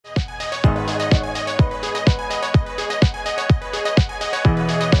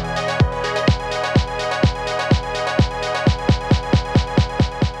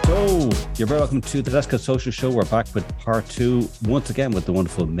You're very welcome to the Let's Get Social show. We're back with part 2, once again with the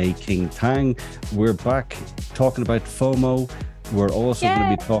wonderful King Tsang. We're back talking about FOMO. We're also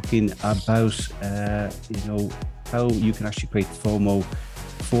going to be talking about, how you can actually create FOMO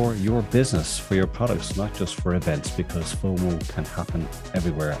for your business, for your products, not just for events, because FOMO can happen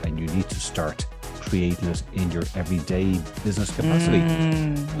everywhere and you need to start creating it in your everyday business capacity.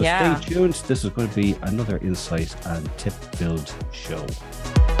 Stay tuned. This is going to be another insight and tip-filled show.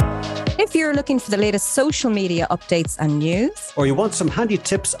 If you're looking for the latest social media updates and news, or you want some handy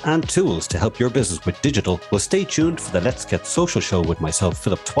tips and tools to help your business with digital, well, stay tuned for the Let's Get Social show with myself,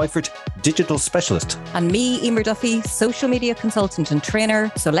 Philip Twyford, digital specialist. And me, Emer Duffy, social media consultant and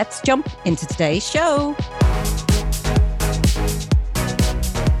trainer. So let's jump into today's show.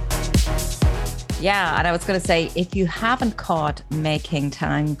 Yeah, and I was going to say, if you haven't caught King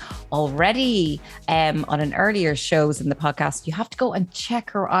Tsang already on an earlier shows in the podcast, you have to go and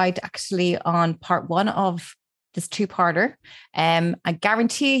check her out actually on part 1 of this 2-parter. I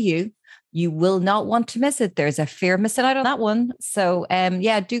guarantee you will not want to miss it. There's a fear of missing out on that one. So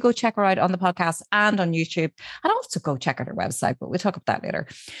do go check her out on the podcast and on YouTube. And also go check out her website, but we'll talk about that later.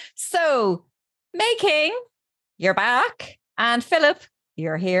 So, King, you're back. And Philip,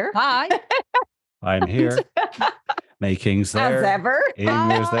 you're here. Hi. I'm here. King's there. As ever.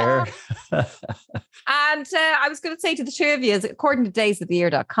 Emer's there. And I was going to say to the two of you, according to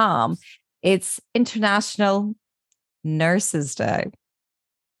daysoftheyear.com, it's International Nurses Day.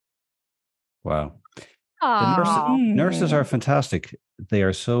 Wow. The nurses are fantastic. They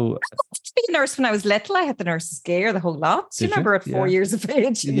are so... I wanted to be a nurse when I was little. I had the nurse's gear, the whole lot. Do you remember at 4 years of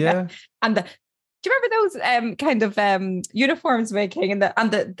age? Yeah. And do you remember those kind of uniforms King, and the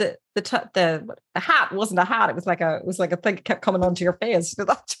hat wasn't a hat? It was like a thing that kept coming onto your face. Do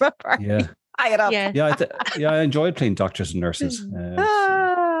you remember? Yeah, tie it up. I enjoyed playing doctors and nurses.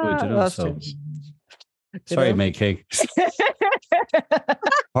 Sorry, King.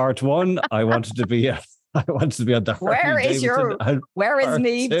 Part 1, I wanted to be on the Where is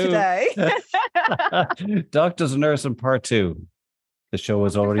Neve today? Doctors and nurses in part 2. The show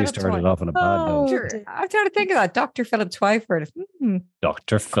has already started off on a bad note. I'm trying to think of that. Dr. Philip Twyford.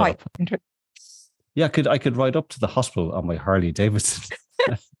 Dr. Philip. Yeah, I could ride up to the hospital on my Harley Davidson.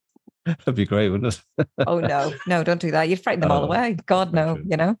 That'd be great, wouldn't it? Oh, no, don't do that. You'd frighten them all away. God, no,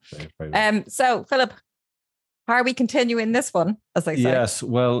 So, Philip, how are we continuing this one, as I say? Yes,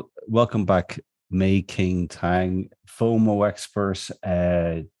 well, welcome back, King Tsang, FOMO expert,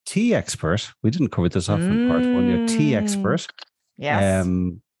 tea expert. We didn't cover this off in part 1. You're tea expert. Yes.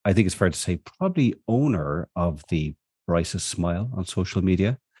 I think it's fair to say probably owner of the Bryce's Smile on social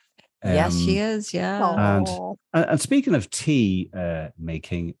media. Yes, she is. Yeah. And speaking of tea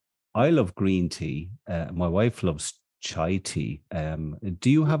making, I love green tea. My wife loves chai tea. Do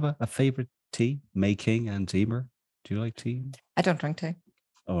you have a favorite tea, King and Emer? Do you like tea? I don't drink tea.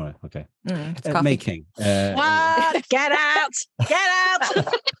 Oh, right. Okay. It's coffee. King. What? Get out. Get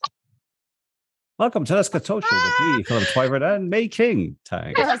out. Welcome to Let's Get Social with me, Philip Twyford, and King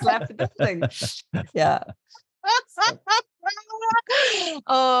Tsang. I was left nothing. Yeah.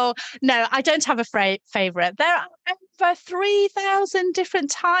 Oh, no, I don't have a favorite. There are over 3,000 different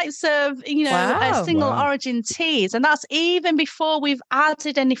types of, single origin teas. And that's even before we've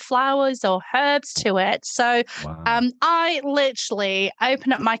added any flowers or herbs to it. So I literally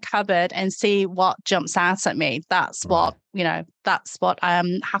open up my cupboard and see what jumps out at me. That's what,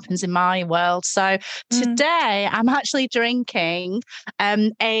 happens in my world. So today I'm actually drinking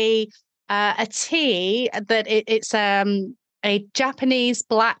a tea that it's a Japanese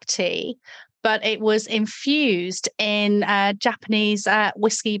black tea, but it was infused in Japanese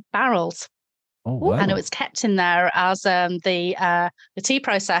whiskey barrels. Oh, wow. And it was kept in there as the tea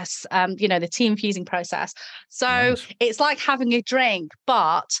process, the tea infusing process. So It's like having a drink,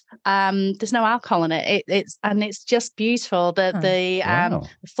 but there's no alcohol in it. It's just beautiful. The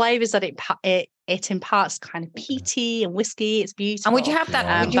flavors that it imparts, kind of peaty and whiskey. It's beautiful. And would you have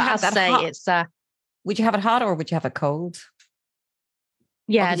that? Would you have that hot? Would you have it hot or would you have it cold?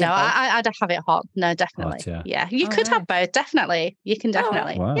 Yeah, no, I'd have it hot. No, definitely. Hot, yeah. You could have both. Definitely, you can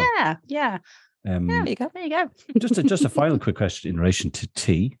definitely. Wow. Yeah. There you go. Just a final quick question in relation to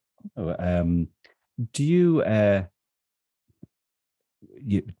tea. Do you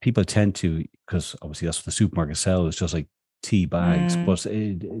people tend to, because obviously that's what the supermarket sell, is just like tea bags. But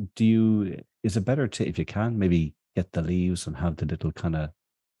is it better to, if you can, maybe get the leaves and have the little kind of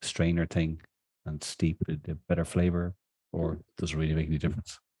strainer thing and steep a better flavor, or does it really make any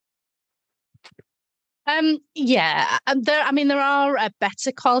difference? There are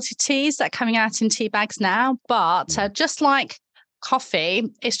better quality teas that are coming out in tea bags now, but just like coffee,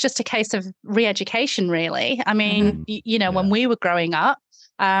 it's just a case of re-education, really. I mean, when we were growing up,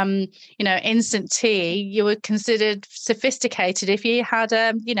 instant tea, you were considered sophisticated if you had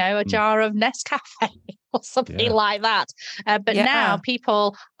a jar of Nescafe or something like that. But now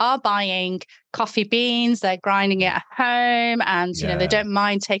people are buying coffee beans, they're grinding it at home, and they don't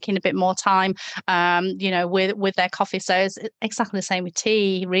mind taking a bit more time with their coffee. So it's exactly the same with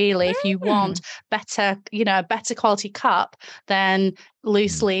tea, really. If you want better, a better quality cup, then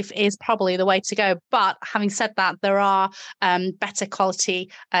loose leaf is probably the way to go. But having said that, there are better quality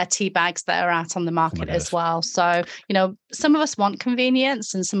tea bags that are out on the market as well. So some of us want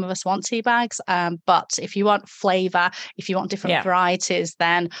convenience and some of us want tea bags, but if you want flavor, if you want different varieties,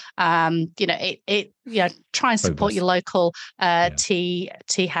 then try and support your local tea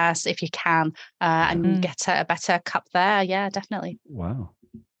house if you can, and get a better cup there. Yeah, definitely. Wow.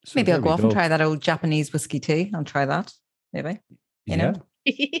 So maybe I'll go off and try that old Japanese whiskey tea. I'll try that. Maybe. You know.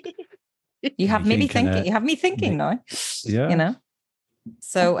 You have me thinking. You have me thinking now. Yeah.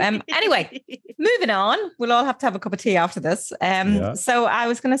 So anyway, moving on. We'll all have to have a cup of tea after this. So I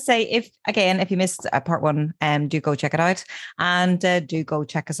was going to say, if you missed part one, do go check it out, and do go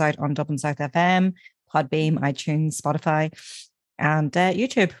check us out on Dublin South FM, Podbeam, iTunes, Spotify, and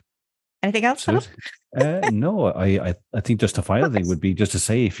YouTube. Anything else, Philip? No, I think just the final thing would be just to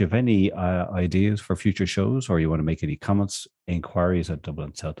say, if you have any ideas for future shows, or you want to make any comments, inquiries at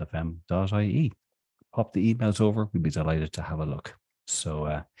dublinsouthfm.ie. Pop the emails over. We'd be delighted to have a look.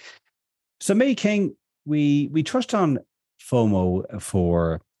 So May King, we touched on FOMO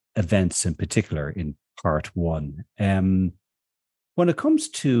for events in particular in part one. When it comes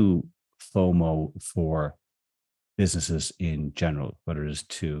to FOMO for businesses in general, whether it is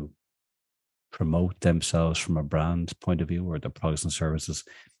to promote themselves from a brand point of view or their products and services,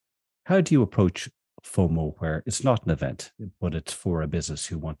 how do you approach FOMO where it's not an event, but it's for a business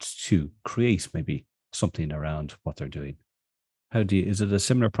who wants to create maybe something around what they're doing? Is it a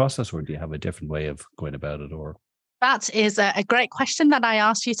similar process, or do you have a different way of going about it? Or that is a great question that I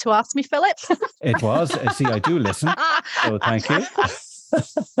asked you to ask me, Philip. It was. See, I do listen. So thank you.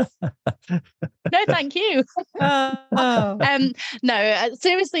 No, thank you. No,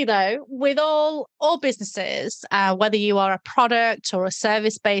 seriously though, with all businesses, whether you are a product or a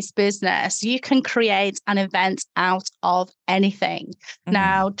service-based business, you can create an event out of anything.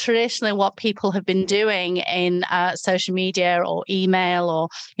 Now, traditionally, what people have been doing in social media or email or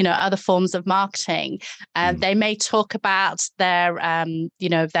other forms of marketing, they may talk about their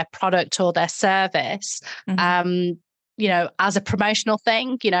their product or their service. As a promotional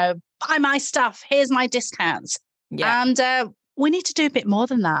thing, buy my stuff, here's my discounts. Yeah. And we need to do a bit more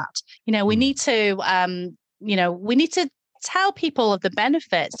than that. We need to tell people of the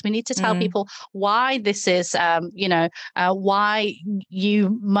benefits. We need to tell people why this is, why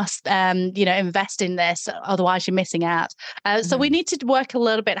you must, invest in this. Otherwise, you're missing out. So we need to work a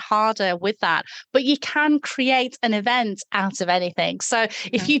little bit harder with that. But you can create an event out of anything. So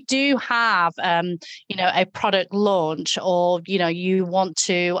if you do have, a product launch, or you want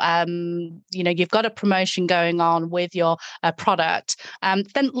to, you've got a promotion going on with your product,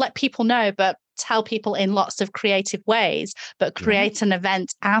 then let people know. But tell people in lots of creative ways, but create an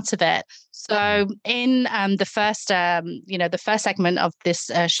event out of it. So in the first segment of this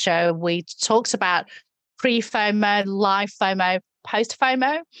show, we talked about pre-FOMO, live FOMO,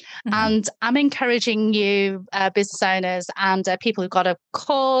 post-FOMO. And I'm encouraging you, business owners and people who've got a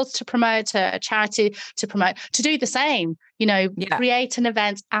cause to promote, a charity to promote, to do the same. Create an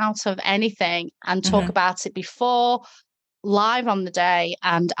event out of anything and talk about it before, live on the day,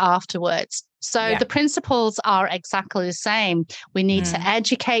 and afterwards. So the principles are exactly the same. We need to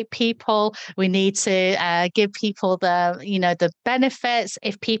educate people. We need to give people the benefits.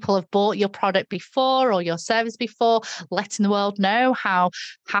 If people have bought your product before or your service before, letting the world know how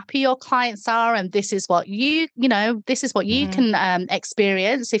happy your clients are, and this is what you can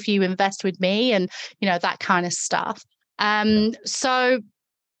experience if you invest with me, and that kind of stuff. So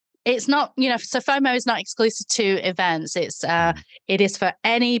it's not, so FOMO is not exclusive to events. It is for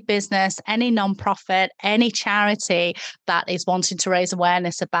any business, any nonprofit, any charity that is wanting to raise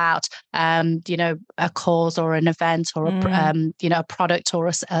awareness about, a cause or an event or a product or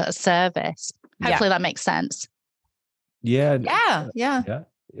a service. Hopefully that makes sense. Yeah.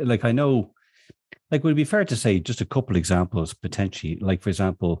 Like, I know, like, would it be fair to say just a couple examples potentially? Like, for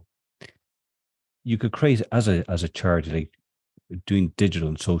example, you could create as a charity, like, doing digital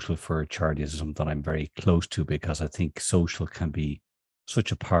and social for charities is something I'm very close to, because I think social can be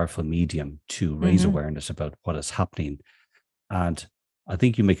such a powerful medium to raise awareness about what is happening. And I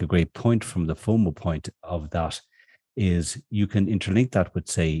think you make a great point from the FOMO point of that. is you can interlink that with,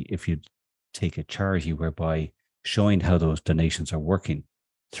 say, if you take a charity whereby showing how those donations are working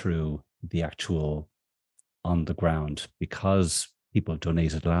through the actual on the ground, because people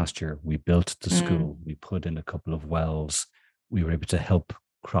donated last year, we built the school, we put in a couple of wells, we were able to help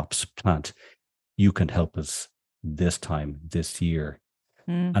crops plant. You can help us this time, this year.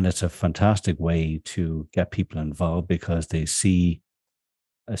 And it's a fantastic way to get people involved because they see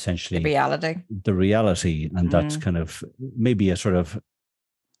essentially the reality. And that's kind of maybe a sort of,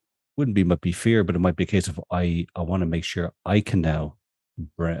 might be fear, but it might be a case of, I want to make sure I can now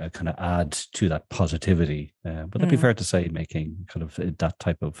kind of add to that positivity. But that'd be fair to say, making kind of that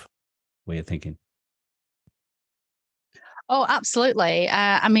type of way of thinking. Oh, absolutely.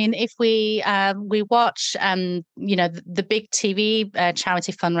 I mean, if we watch, the big TV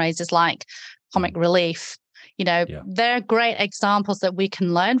charity fundraisers like Comic Relief, they're great examples that we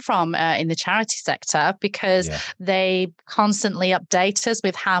can learn from in the charity sector, because they constantly update us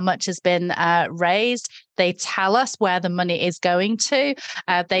with how much has been raised. They tell us where the money is going to.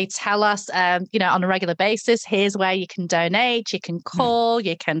 They tell us, on a regular basis, here's where you can donate. You can call.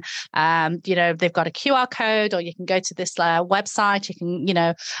 You can, they've got a QR code, or you can go to this website. You can,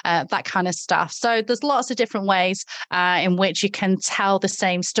 that kind of stuff. So there's lots of different ways in which you can tell the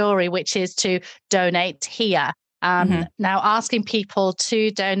same story, which is to donate here. Now asking people to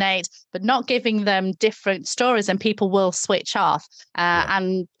donate, but not giving them different stories, and people will switch off.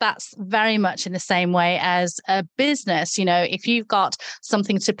 And that's very much in the same way as a business. If you've got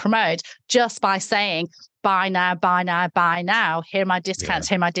something to promote, just by saying, buy now, buy now, buy now, here are my discounts,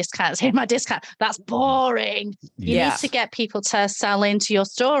 here are my discounts, here are my discounts, that's boring. You need to get people to sell into your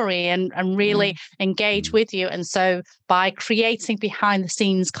story and really engage with you. And so by creating behind the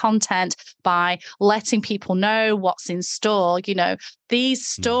scenes content, by letting people know what's in store, these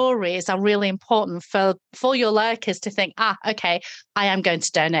stories are really important for your lurkers to think, okay, I am going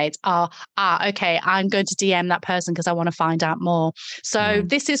to donate. Okay, I'm going to DM that person because I want to find out more. So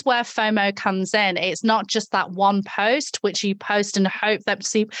this is where FOMO comes in. It's not just that one post, which you post and hope that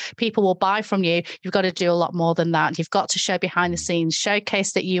people will buy from you. You've got to do a lot more than that. You've got to show behind the scenes,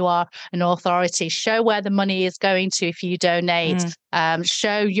 showcase that you are an authority, show where the money is going to if you donate,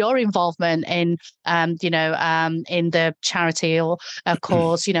 show your involvement in, in the charity or a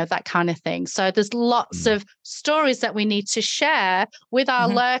cause, that kind of thing. So there's lots of stories that we need to share with our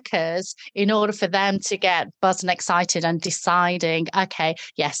lurkers in order for them to get buzzed and excited and deciding, okay,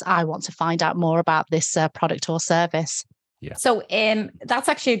 yes, I want to find out more about this product or service. Yeah. So that's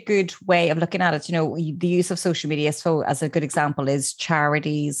actually a good way of looking at it. The use of social media. So as a good example is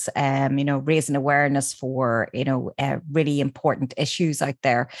charities, raising awareness for, really important issues out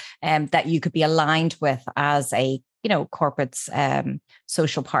there that you could be aligned with as a, corporate's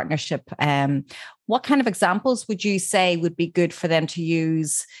social partnership. What kind of examples would you say would be good for them to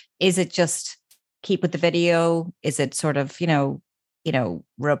use? Is it just keep with the video? Is it sort of,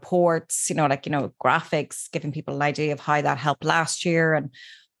 reports, graphics, giving people an idea of how that helped last year and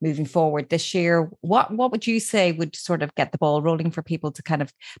moving forward this year? What would you say would sort of get the ball rolling for people to kind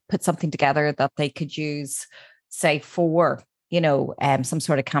of put something together that they could use, say, for, some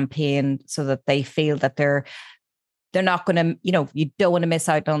sort of campaign, so that they feel that they're not going to, you don't want to miss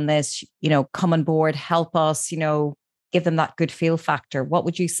out on this, come on board, help us, give them that good feel factor. What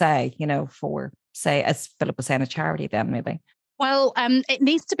would you say, for, say, as Philip was saying, a charity then maybe? Well, it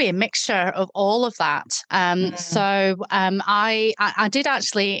needs to be a mixture of all of that. So I did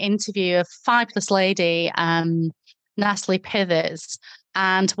actually interview a fabulous lady, Natalie Pithers.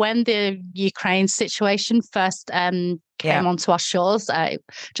 And when the Ukraine situation first came onto our shores,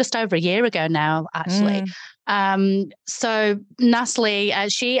 just over a year ago now, actually. So Natalie,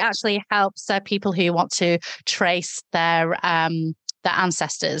 she actually helps people who want to trace their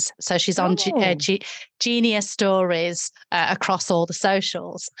ancestors. So she's on Genius Stories across all the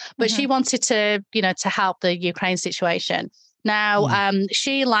socials. But she wanted to, to help the Ukraine situation. Now,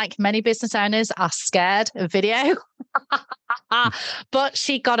 she, like many business owners, are scared of video. But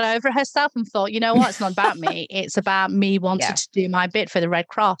she got over herself and thought, you know what, it's not about me. It's about me wanting to do my bit for the Red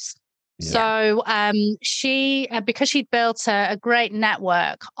Cross. So she, because she'd built a great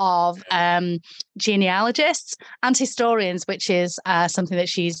network of genealogists and historians, which is something that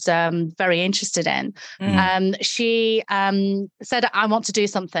she's very interested in, she said, I want to do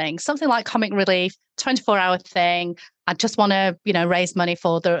something like Comic Relief, 24-hour thing. I just want to, raise money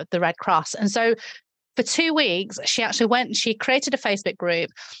for the Red Cross. And so for 2 weeks, she actually went and she created a Facebook group,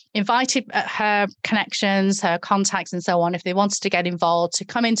 invited her connections, her contacts and so on, if they wanted to get involved, to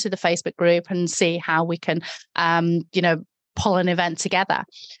come into the Facebook group and see how we can, pull an event together.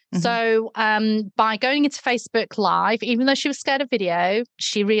 So by going into Facebook Live, even though she was scared of video,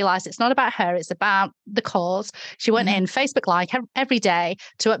 she realized it's not about her, it's about the cause. She went in Facebook Live every day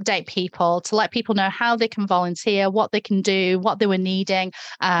to update people, to let people know how they can volunteer, what they can do, what they were needing,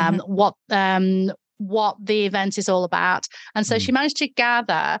 what the event is all about. And so she managed to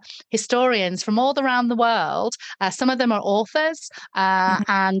gather historians from all around the world. Some of them are authors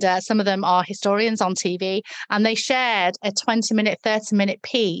and some of them are historians on TV. And they shared a 20-minute, 30-minute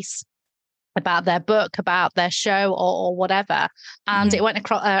piece about their book, about their show or whatever. And it went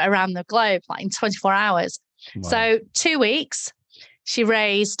across, around the globe like in 24 hours. Wow. So 2 weeks, she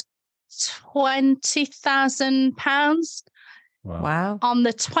raised £20,000. Wow. On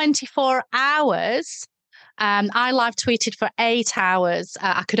the 24 hours, I live tweeted for 8 hours.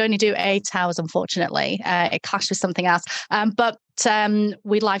 I could only do 8 hours, unfortunately. It clashed with something else. But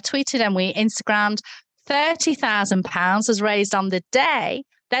we live tweeted and we Instagrammed. £30,000 was raised on the day.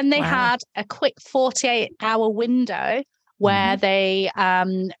 Then they had a quick 48-hour window where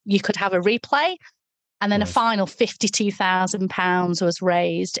you could have a replay. And then a final £52,000 was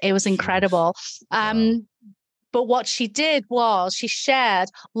raised. It was incredible. But what she did was she shared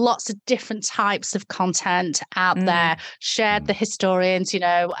lots of different types of content out there, shared the historians,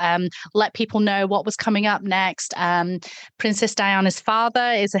 let people know what was coming up next. Princess Diana's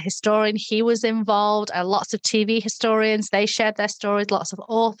father is a historian. He was involved. Lots of TV historians, they shared their stories. Lots of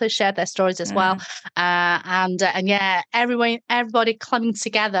authors shared their stories as well. And everybody coming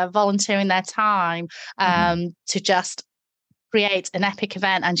together, volunteering their time to just create an epic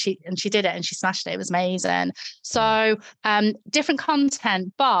event, and she did it and she smashed it. It was amazing. So different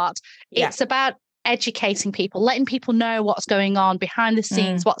content, but it's about educating people, letting people know what's going on behind the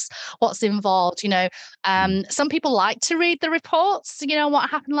scenes, what's involved. Some people like to read the reports, what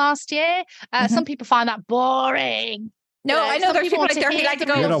happened last year. Some people find that boring. No, I know there's people like there who like to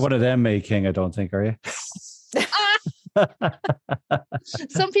go. You're not one of them, May King, I don't think, are you?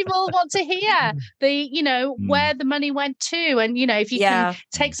 Some people want to hear where the money went to, and if you can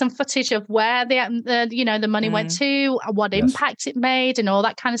take some footage of where the money went to, what impact it made, and all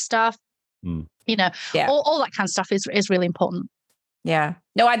that kind of stuff. All that kind of stuff is really important. Yeah.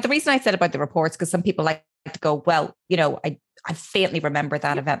 No, the reason I said about the reports, because some people like to go, well, I faintly remember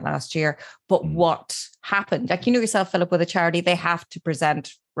that event last year, but what happened? Like, yourself, Philip, with a charity, they have to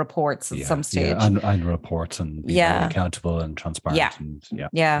present reports at some stage. And reports and be very accountable and transparent.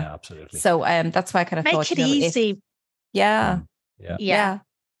 Yeah, absolutely. So that's why I kind of thought, make it easy. Yeah.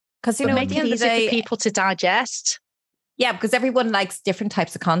 Because, make it easy for people to digest. Yeah, because everyone likes different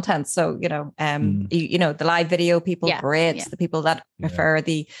types of content. So, the live video people, great. The people that prefer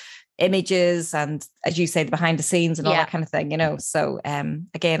the images and, as you say, the behind the scenes and all that kind of thing, So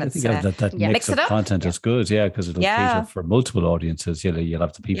again, it's that mix of content is good, because it'll cater for multiple audiences. You'll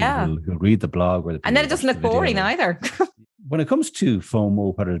have the people who read the blog, or and then it doesn't look boring either. When it comes to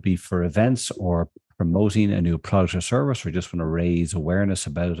FOMO, whether it be for events or promoting a new product or service, or just want to raise awareness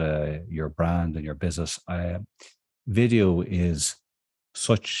about your brand and your business, video is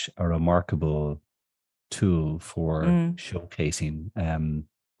such a remarkable tool for showcasing.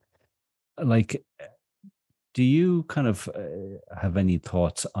 Do you kind of have any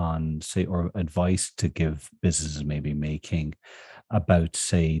thoughts on, say, or advice to give businesses maybe making about,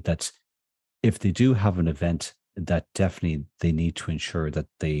 say, that if they do have an event, that definitely they need to ensure that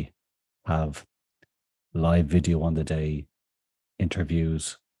they have live video on the day,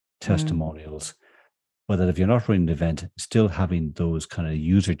 interviews, testimonials, but that if you're not running an event, still having those kind of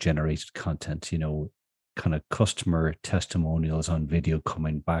user-generated content, kind of customer testimonials on video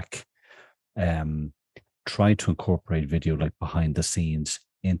coming back, trying to incorporate video like behind the scenes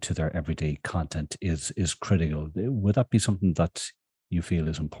into their everyday content is critical. Would that be something that you feel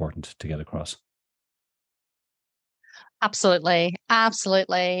is important to get across? Absolutely.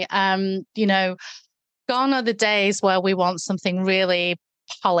 Gone are the days where we want something really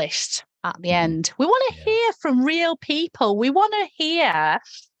polished at the end. We want to hear from real people. We want to hear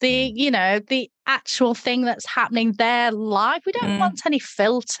the actual thing that's happening there live. We don't want any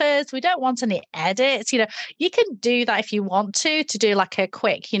filters. We don't want any edits. You can do that if you want to do like a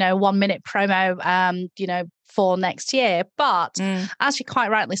quick, 1 minute promo, for next year. But as you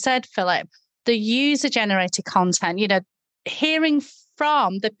quite rightly said, Philip, the user generated content, hearing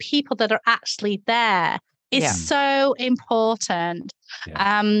from the people that are actually there is so important.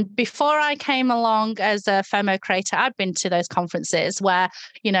 Before I came along as a FOMO creator, I'd been to those conferences where,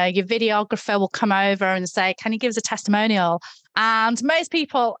 your videographer will come over and say, can you give us a testimonial? And most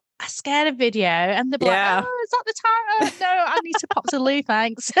people scared of video, and they'll be like, "Oh, is that the time? No, I need to pop to the loo,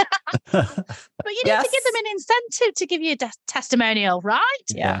 thanks." But you need to give them an incentive to give you a testimonial, right?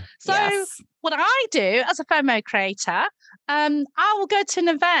 Yeah. So what I do as a FOMO creator, I will go to an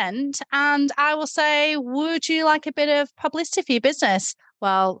event and I will say, "Would you like a bit of publicity for your business?"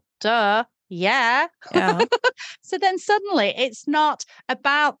 Well, duh. Yeah. So then suddenly it's not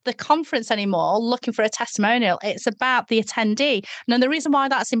about the conference anymore looking for a testimonial. It's about the attendee. Now, the reason why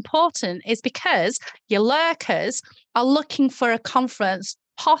that's important is because your lurkers are looking for a conference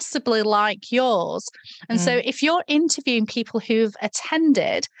possibly like yours. And so if you're interviewing people who've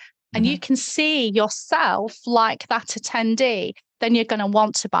attended and you can see yourself like that attendee, then you're going to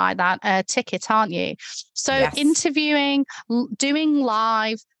want to buy that ticket, aren't you? So interviewing, doing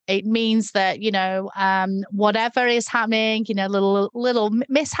live, it means that, whatever is happening, little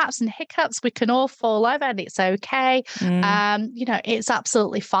mishaps and hiccups, we can all fall over and it's okay. It's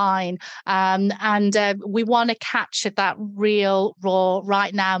absolutely fine. And we want to capture that real, raw,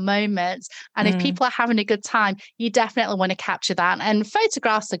 right now moment. And if people are having a good time, you definitely want to capture that. And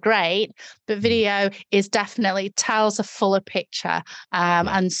photographs are great, but video is definitely tells a fuller picture.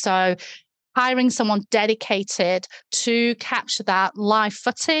 And so hiring someone dedicated to capture that live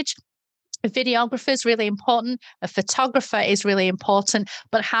footage. A videographer is really important. A photographer is really important.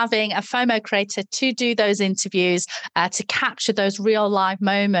 But having a FOMO creator to do those interviews, to capture those real live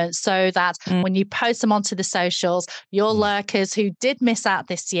moments so that when you post them onto the socials, your lurkers who did miss out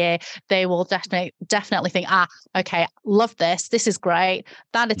this year, they will definitely think, okay, love this. This is great.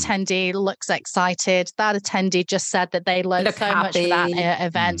 That attendee looks excited. That attendee just said that they learned so much for that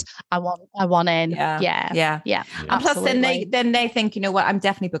event. I want in. Yeah. And plus then they think, you know what, I'm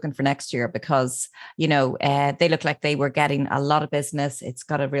definitely booking for next year because, they look like they were getting a lot of business. It's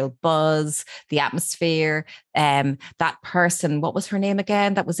got a real buzz, the atmosphere. That person, what was her name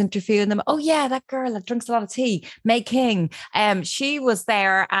again, that was interviewing them? Oh yeah, that girl that drinks a lot of tea, May King. She was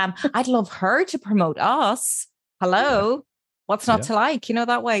there. I'd love her to promote us. Hello. What's not to like,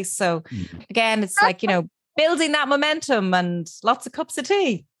 that way. So again, it's like, building that momentum and lots of cups of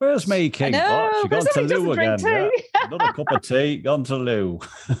tea. Where's May King? She gone to loo again. Yeah. Another cup of tea, gone to loo.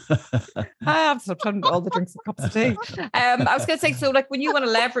 I have some all the drinks and cups of tea. I was going to say, so like when you want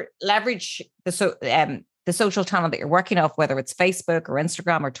to leverage the social channel that you're working off, whether it's Facebook or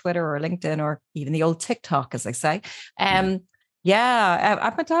Instagram or Twitter or LinkedIn or even the old TikTok, as I say. I'm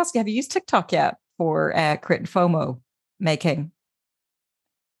going to ask you, have you used TikTok yet for creating FOMO making?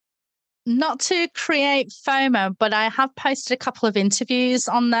 Not to create FOMO, but I have posted a couple of interviews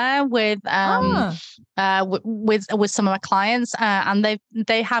on there with some of my clients, and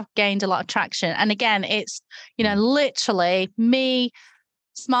they have gained a lot of traction. And again, it's literally me,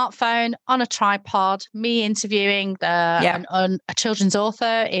 smartphone on a tripod, me interviewing a children's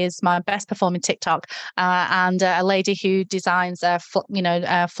author is my best performing TikTok, and a lady who designs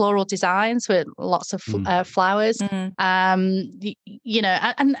floral designs with lots of flowers. And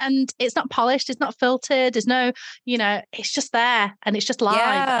it's not polished, it's not filtered, there's no, it's just there and it's just live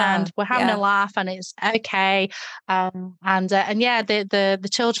and we're having a laugh and it's okay. The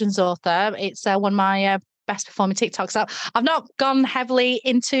children's author, it's one of my best performing TikToks. So I've not gone heavily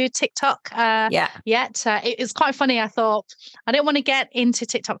into TikTok yet. It's quite funny. I thought I didn't want to get into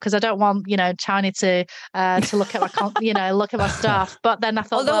TikTok because I don't want China to look at my look at my stuff. But then I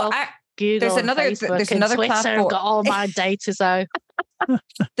thought, Google, there's another Twitter platform. Got all my data. So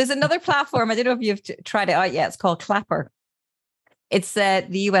there's another platform. I don't know if you've tried it out yet. It's called Clapper. It's the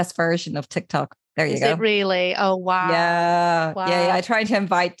US version of TikTok. There you go. Is it really? Oh, wow. Yeah. Wow. Yeah. I tried to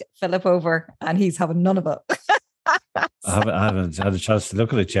invite Philip over and he's having none of it. I haven't had a chance to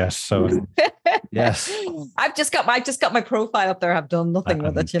look at it yet. So, yes. I've just got my profile up there. I've done nothing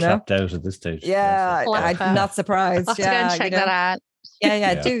with it, Tapped out at this stage. Yeah. I'm not surprised. I'll have to go and check that out.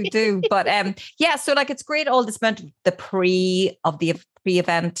 Yeah. Do. But so like it's great all this about the pre-event,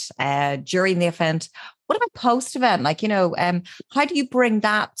 during the event. What about post-event? Like, how do you bring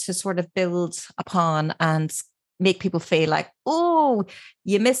that to sort of build upon and make people feel like, oh,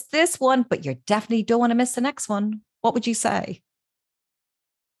 you missed this one, but you definitely don't want to miss the next one? What would you say?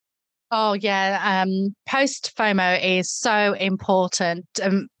 Oh, yeah. Post FOMO is so important.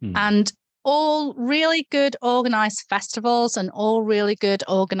 And all really good organized festivals and all really good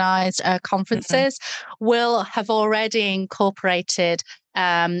organized conferences will have already incorporated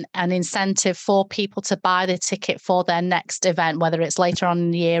an incentive for people to buy the ticket for their next event, whether it's later on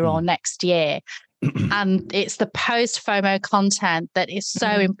in the year or next year. And it's the post FOMO content that is so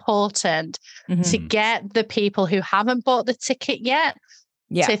important to get the people who haven't bought the ticket yet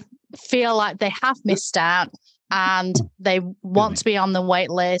to feel like they have missed out. and they want to be on the wait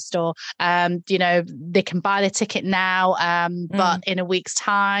list, or they can buy the ticket now, but in a week's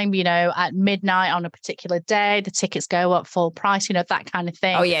time, at midnight on a particular day, the tickets go up full price, that kind of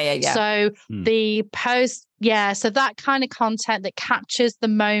thing. Oh, yeah. So the post, so that kind of content that captures the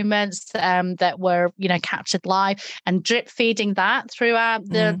moments that were, captured live, and drip feeding that throughout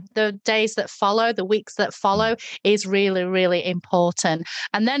the days that follow, the weeks that follow, is really, really important.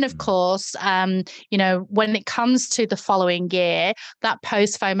 And then, of course, when it comes to the following year, that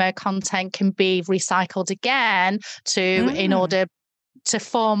post FOMO content can be recycled again in order to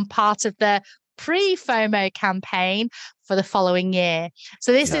form part of the pre-FOMO campaign for the following year.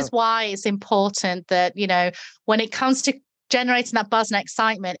 So this is why it's important that, when it comes to generating that buzz and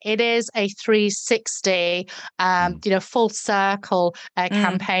excitement, it is a 360, full circle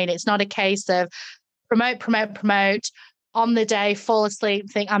campaign. It's not a case of promote, on the day, fall asleep,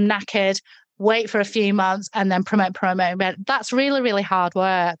 think I'm knackered, wait for a few months, and then promote. That's really, really hard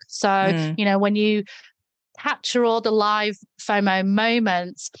work. So, when you capture all the live FOMO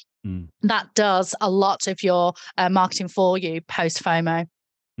moments, that does a lot of your marketing for you post FOMO.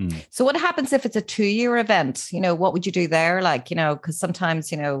 So what happens if it's a 2-year event? What would you do there? Like, because sometimes,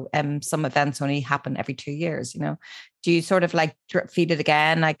 some events only happen every 2 years, do you sort of like drip feed it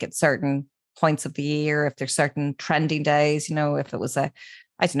again, like at certain points of the year, if there's certain trending days, if it was say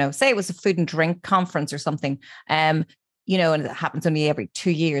it was a food and drink conference or something, and it happens only every 2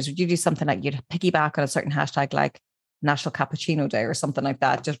 years, would you do something like you'd piggyback on a certain hashtag like National Cappuccino Day or something like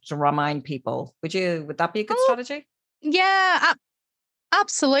that, just to remind people? Would that be a good strategy? Yeah,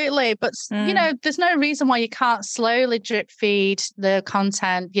 absolutely. But, there's no reason why you can't slowly drip feed the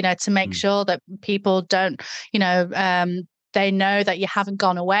content, to make sure that people don't, they know that you haven't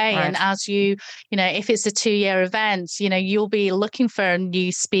gone away. Right. And as if it's a 2-year event, you'll be looking for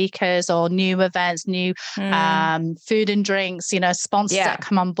new speakers or new events, new food and drinks, sponsors that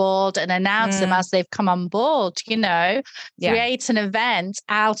come on board, and announce them as they've come on board, create an event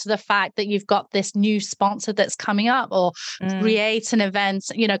out of the fact that you've got this new sponsor that's coming up, or create an event,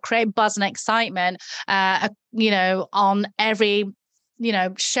 create buzz and excitement, on every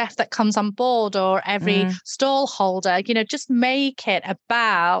chef that comes on board, or every stall holder, just make it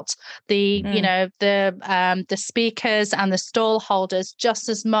about the, the speakers and the stall holders just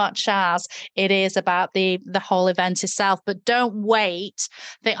as much as it is about the whole event itself. But don't wait,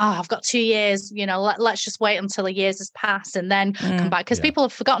 think, I've got 2 years, let's just wait until a year's has passed and then come back, because people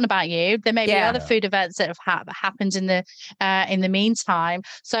have forgotten about you. There may be other food events that have happened in the meantime.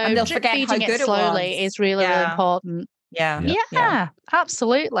 So drip feeding it slowly is really, really important. Yeah,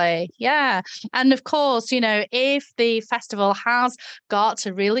 absolutely. Yeah. And of course, if the festival has got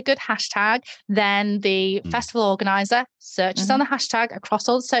a really good hashtag, then the festival organizer searches on the hashtag across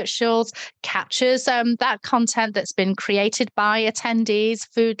all the socials, captures that content that's been created by attendees,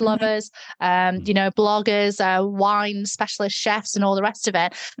 food lovers, bloggers, wine specialist chefs, and all the rest of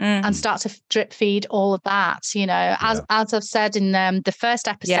it, and start to drip feed all of that. As I've said in the first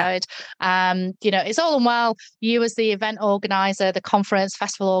episode, it's all and well you as the event organizer, the conference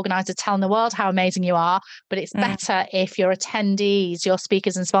festival organizer, telling the world how amazing you are, but it's better if your attendees, your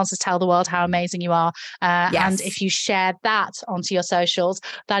speakers and sponsors tell the world how amazing you are. And if you share that onto your socials,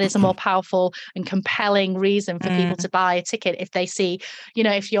 that is a more powerful and compelling reason for people to buy a ticket if they see,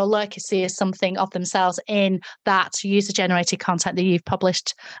 if your lurker sees something of themselves in that user generated content that you've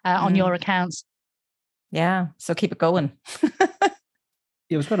published on your accounts. Yeah. So keep it going. I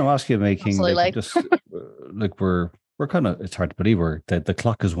was going to ask you, making Absolutely. just like we're kind of, it's hard to believe the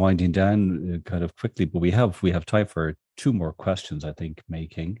clock is winding down kind of quickly, but we have time for 2 more questions, I think,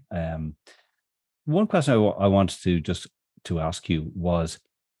 making. One question I wanted to ask you was,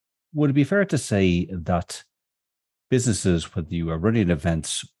 would it be fair to say that businesses, whether you are running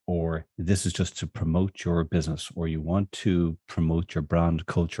events or this is just to promote your business or you want to promote your brand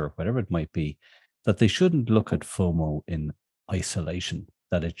culture, whatever it might be, that they shouldn't look at FOMO in isolation,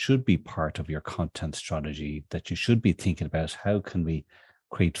 that it should be part of your content strategy, that you should be thinking about how can we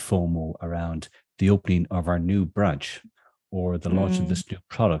create FOMO around the opening of our new branch or the launch of this new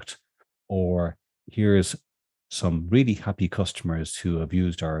product, or here's some really happy customers who have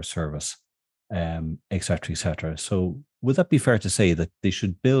used our service, et cetera, et cetera. So would that be fair to say that they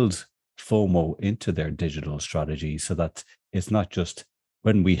should build FOMO into their digital strategy so that it's not just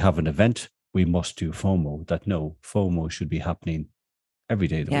when we have an event, we must do FOMO, that no, FOMO should be happening every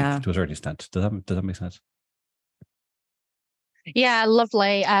day of the week to a certain extent? Does that make sense? Yeah,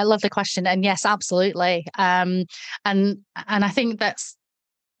 lovely. Lovely question. And yes, absolutely. And I think that's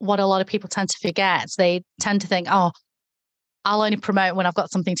what a lot of people tend to forget. They tend to think, I'll only promote when I've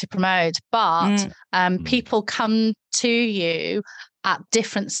got something to promote. But people come to you at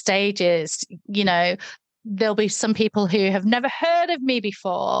different stages. You know, there'll be some people who have never heard of me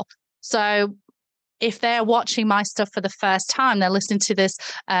before. So if they're watching my stuff for the first time, they're listening to this,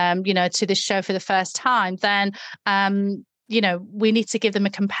 to this show for the first time, then, we need to give them a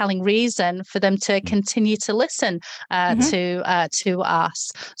compelling reason for them to continue to listen to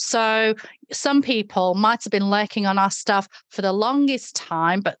us. So some people might have been lurking on our stuff for the longest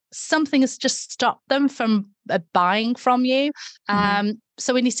time, but something has just stopped them from buying from you.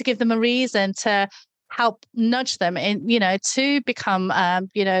 So we need to give them a reason to help nudge them in, to become,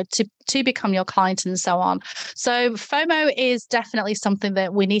 to become your client and so on. So FOMO is definitely something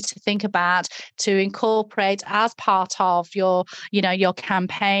that we need to think about to incorporate as part of your, your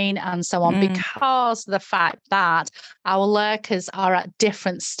campaign and so on, because the fact that our lurkers are at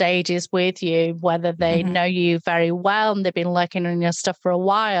different stages with you, whether they know you very well and they've been lurking on your stuff for a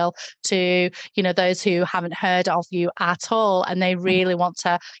while, to, those who haven't heard of you at all, and they really want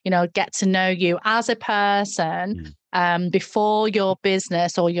to, get to know you as a person before your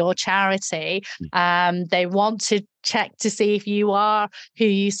business or your charity. They want to check to see if you are who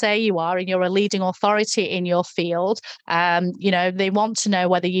you say you are and you're a leading authority in your field. They want to know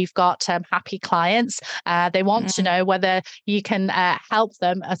whether you've got happy clients. They want to know whether you can help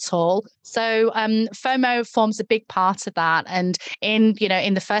them at all. So FOMO forms a big part of that. And in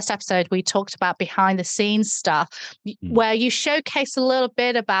the first episode, we talked about behind the scenes stuff where you showcase a little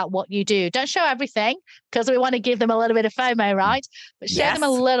bit about what you do. Don't show everything, because we want to give them a little bit of FOMO, right? But show them a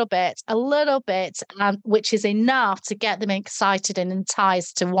little bit, which is enough to get them excited and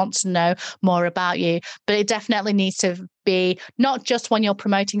enticed to want to know more about you. But it definitely needs to be not just when you're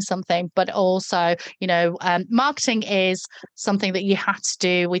promoting something, but also, marketing is something that you have to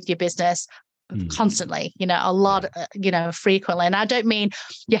do with your business constantly, a lot, frequently. And I don't mean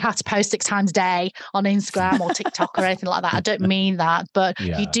you have to post 6 times a day on Instagram or TikTok or anything like that. I don't mean that, but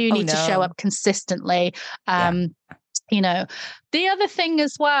you do need to show up consistently. The other thing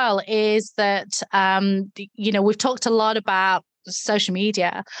as well is that, we've talked a lot about social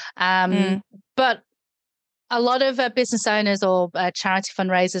media, but a lot of business owners or charity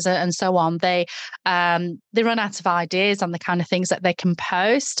fundraisers and so on, they run out of ideas on the kind of things that they can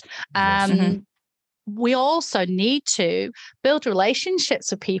post. We also need to build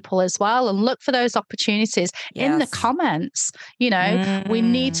relationships with people as well and look for those opportunities in the comments. We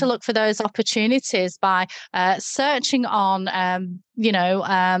need to look for those opportunities by searching on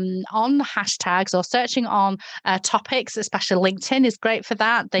hashtags or searching on topics. Especially LinkedIn is great for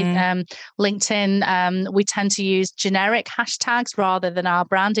that. LinkedIn, we tend to use generic hashtags rather than our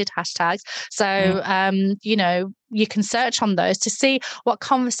branded hashtags. So, you can search on those to see what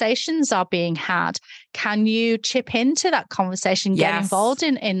conversations are being had. Can you chip into that conversation, get involved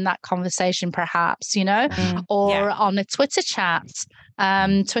in that conversation perhaps, or on a Twitter chat.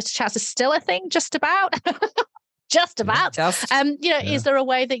 Twitter chats are still a thing, just about. Is there a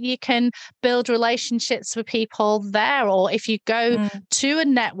way that you can build relationships with people there? Or if you go to a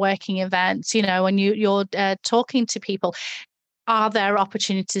networking event, and you're talking to people, are there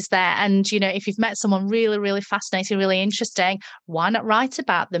opportunities there? And, if you've met someone really, really fascinating, really interesting, why not write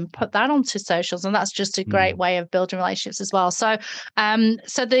about them, put that onto socials? And that's just a great way of building relationships as well. So,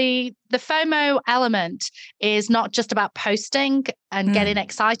 the FOMO element is not just about posting and getting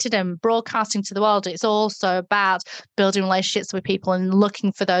excited and broadcasting to the world. It's also about building relationships with people and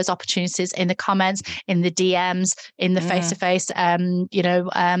looking for those opportunities in the comments, in the DMs, in the face-to-face, so in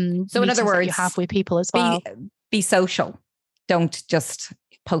other words, you have with people as well. Be social. Don't just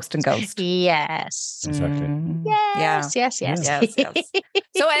post and ghost. Yes. Exactly. Yes.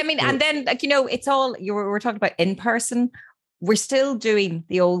 So, I mean, and then, it's all, we're talking about in person. We're still doing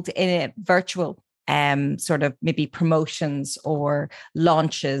the old virtual sort of maybe promotions or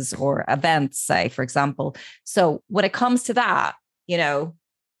launches or events, say, for example. So when it comes to that,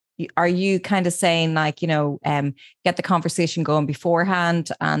 are you kind of saying like, get the conversation going beforehand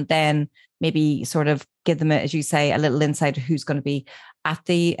and then maybe sort of give them, as you say, a little insight of who's going to be at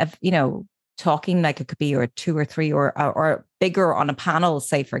the, talking, like it could be or 2 or 3 or bigger on a panel,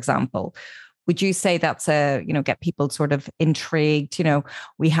 say, for example. Would you say that's get people sort of intrigued?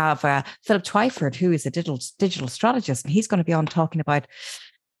 We have Philip Twyford, who is a digital strategist, and he's going to be on talking about,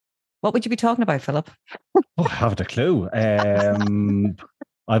 what would you be talking about, Philip? I haven't a clue.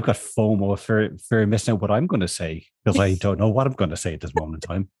 I've got FOMO, fear of missing out what I'm going to say, because I don't know what I'm going to say at this moment in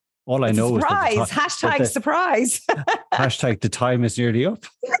time. All I know surprise. Hashtag surprise. Hashtag the time is nearly up.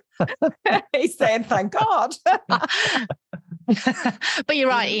 He's saying, thank God. But you're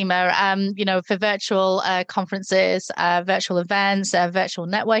right, Ema. For virtual conferences, virtual events, virtual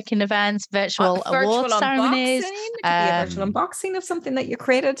networking events, virtual award ceremonies. It could be a virtual unboxing of something that you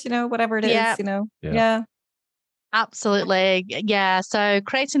created, whatever it is, Yeah. Absolutely. Yeah. So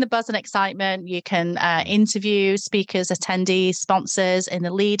creating the buzz and excitement, you can interview speakers, attendees, sponsors in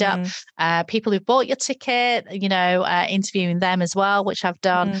the lead up, people who've bought your ticket, interviewing them as well, which I've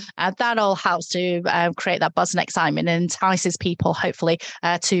done. That all helps to create that buzz and excitement and entices people, hopefully,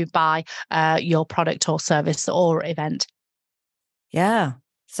 to buy your product or service or event. Yeah.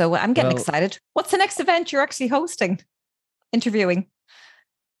 So I'm getting excited. What's the next event you're actually hosting, interviewing,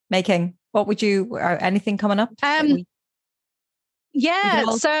 making? What would you, anything coming up? So we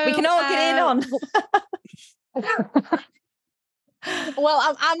can all get in on.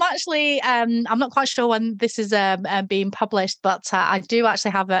 Well, I'm actually, I'm not quite sure when this is being published, but I do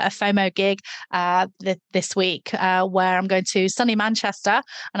actually have a FOMO gig this week where I'm going to sunny Manchester,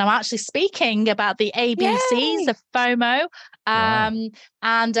 and I'm actually speaking about the ABCs of FOMO. And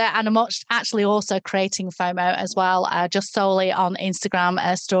I'm actually also creating FOMO as well, just solely on Instagram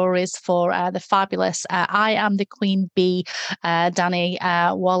stories for the fabulous I Am the Queen Bee, Danny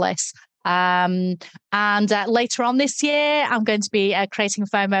Wallace. And later on this year, I'm going to be creating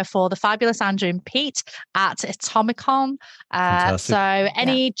FOMO for the fabulous Andrew and Pete at Atomicon. So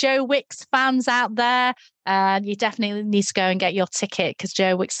any Joe Wicks fans out there, you definitely need to go and get your ticket, because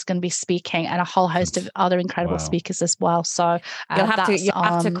Joe Wicks is going to be speaking, and a whole host of other incredible speakers as well. So you'll have to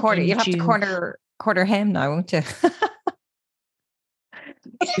corner him now, won't you?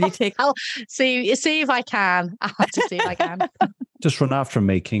 I'll see if I can. I'll have to see if I can. Just run after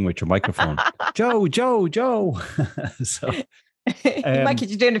May King with your microphone. Joe. So, you might get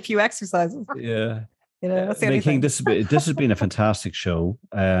you doing a few exercises. Yeah. May King, this has been a fantastic show.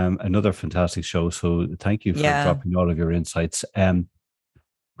 Another fantastic show. So thank you for dropping all of your insights.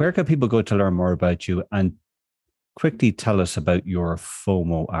 Where can people go to learn more about you? And quickly tell us about your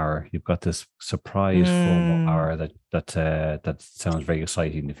FOMO hour. You've got this surprise FOMO hour that sounds very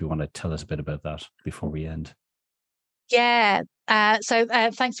exciting. If you want to tell us a bit about that before we end. Yeah. So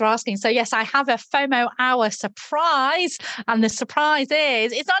thanks for asking. So yes, I have a FOMO hour surprise, and the surprise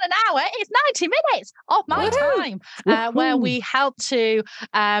is it's not an hour, it's 90 minutes of my time, where we help to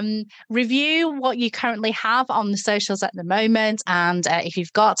review what you currently have on the socials at the moment, and if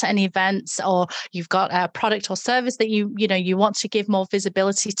you've got any events or you've got a product or service that you want to give more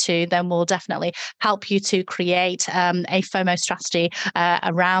visibility to, then we'll definitely help you to create a FOMO strategy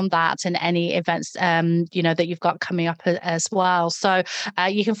around that, and any events that you've got coming up as well. So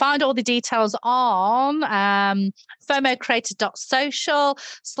you can find all the details on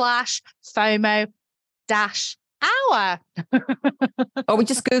FOMocreator.social/FOMO-hour. Or we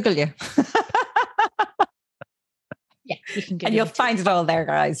just Google you. Yeah, you can Google and you'll find it all there,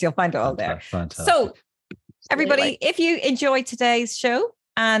 guys. You'll find it all there. Fantastic. So everybody, if you enjoyed today's show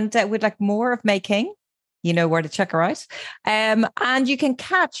and would like more of May King, you know where to check her out. And you can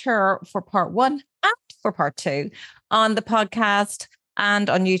catch her for part 1 and for part 2 on the podcast and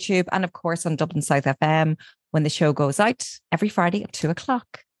on YouTube, and of course on Dublin South FM when the show goes out every Friday at 2:00.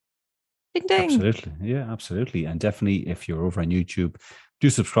 Ding ding. Absolutely. Yeah, absolutely. And definitely, if you're over on YouTube, do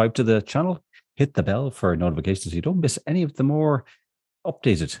subscribe to the channel, hit the bell for notifications so you don't miss any of the more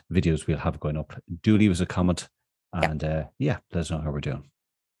updated videos we'll have going up. Do leave us a comment, and let us know how we're doing.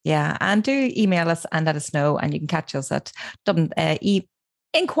 Yeah, and do email us and let us know, and you can catch us at Dublin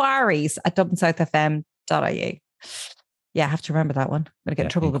inquiries at dublinsouthfm.ie. Yeah, I have to remember that one. I'm going to get in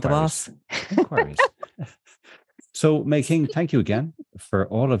trouble with the boss. Inquiries. So, May King, thank you again for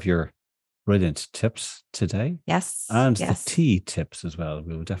all of your brilliant tips today. Yes. And the tea tips as well.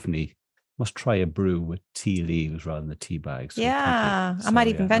 We will definitely must try a brew with tea leaves rather than the tea bags. So I might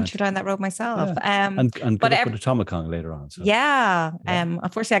even venture down that road myself. Yeah. And go up with a Tomahawk later on. So. Yeah.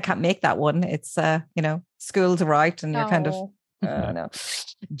 Unfortunately, I can't make that one. It's, school to write, and you're kind of, no.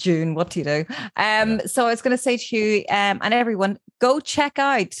 June, what do you do? So I was going to say to you and everyone, go check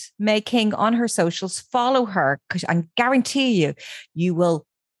out May King on her socials. Follow her, because I guarantee you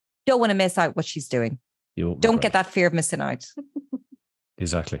don't want to miss out what she's doing. Don't get that fear of missing out.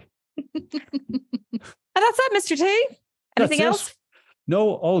 Exactly. And that's it, Mr. T. Anything else?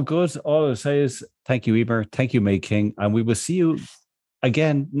 No, all good. All I'll say is thank you, Emer. Thank you, May King. And we will see you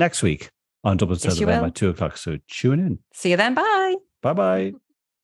again next week on Dublin South FM at 2:00. So tune in. See you then. Bye. Bye-bye.